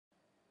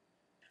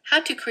How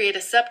to create a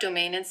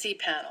subdomain in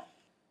cPanel.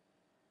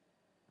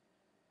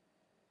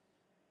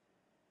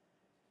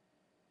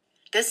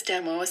 This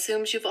demo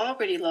assumes you've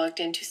already logged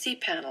into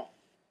cPanel.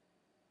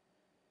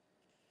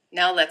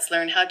 Now let's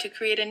learn how to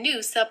create a new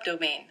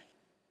subdomain.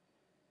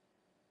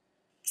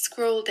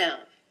 Scroll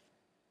down.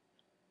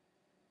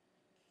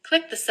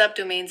 Click the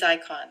subdomains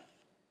icon.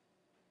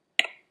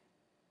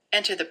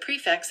 Enter the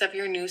prefix of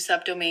your new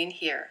subdomain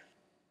here.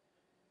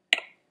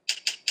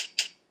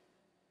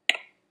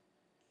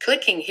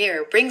 Clicking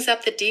here brings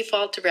up the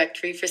default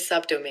directory for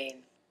subdomain.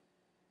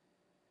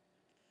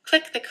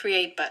 Click the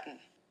Create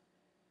button.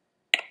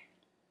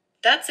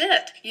 That's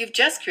it! You've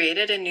just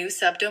created a new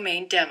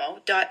subdomain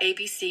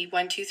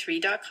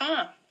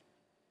demo.abc123.com.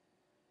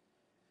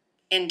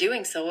 In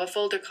doing so, a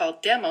folder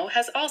called Demo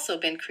has also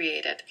been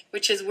created,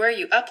 which is where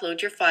you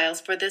upload your files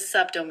for this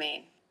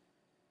subdomain.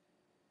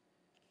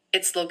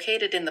 It's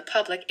located in the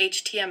public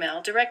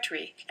HTML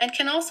directory and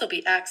can also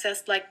be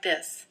accessed like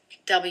this: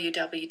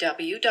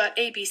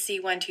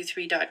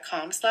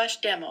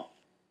 www.abc123.com/demo.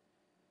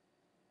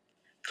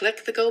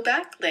 Click the Go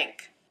Back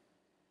link.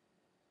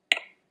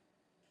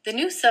 The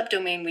new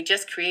subdomain we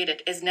just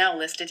created is now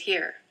listed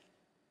here.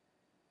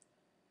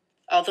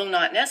 Although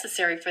not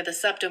necessary for the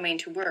subdomain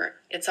to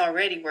work, it's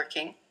already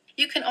working.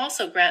 You can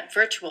also grant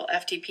virtual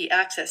FTP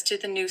access to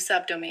the new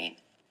subdomain.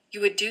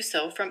 You would do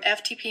so from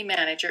FTP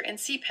Manager in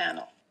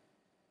cPanel.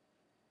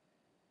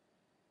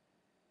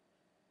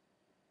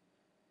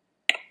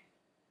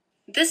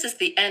 This is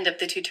the end of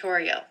the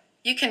tutorial.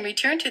 You can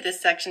return to this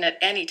section at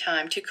any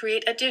time to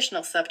create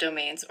additional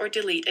subdomains or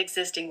delete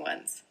existing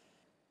ones.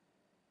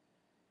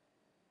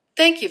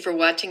 Thank you for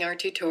watching our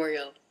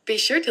tutorial. Be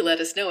sure to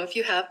let us know if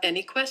you have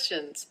any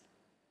questions.